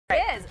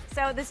It is.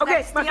 So this Okay,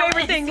 next my deal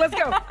favorite is- thing. Let's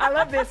go. I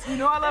love this. You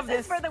know I love This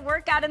this. is for the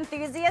workout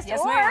enthusiast, Yes,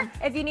 or ma'am.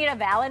 if you need a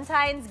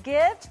Valentine's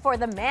gift for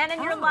the man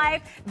in your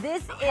life,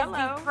 this is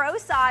hello. the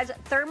Prosage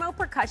Thermo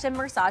percussion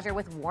massager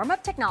with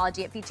warm-up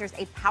technology. It features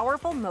a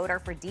powerful motor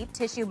for deep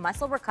tissue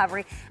muscle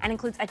recovery and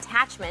includes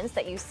attachments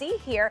that you see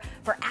here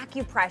for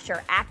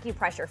acupressure,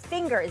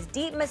 fingers,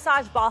 deep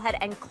massage ball head,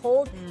 and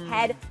cold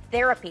head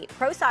therapy.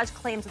 Prosage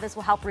claims that this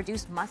will help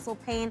reduce muscle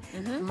pain,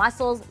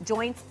 muscles,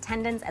 joints,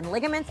 tendons, and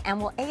ligaments, and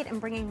will aid in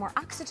bringing more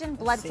oxygen,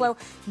 blood flow,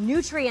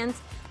 nutrients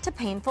to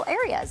painful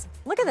areas.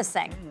 Look at this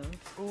thing.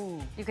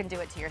 Ooh. You can do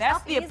it to That's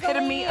yourself the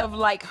epitome easily. of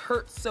like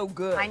hurts so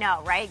good. I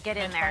know, right? Get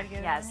in Can I there. try to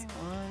get Yes. in there?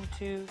 1,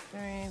 2, 3,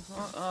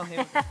 4. Oh, here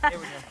we go. Here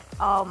we go.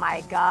 Oh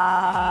my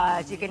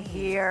God, you can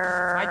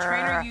hear. My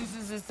trainer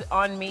uses this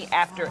on me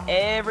after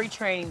every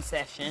training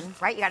session.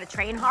 Right, you gotta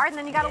train hard and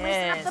then you gotta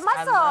loosen up the Yes,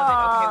 muscles. I love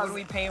it. Okay, what are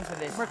we paying for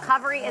this?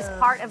 Recovery is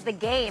part of the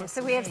game.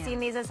 So we have seen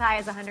these as high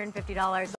as $150.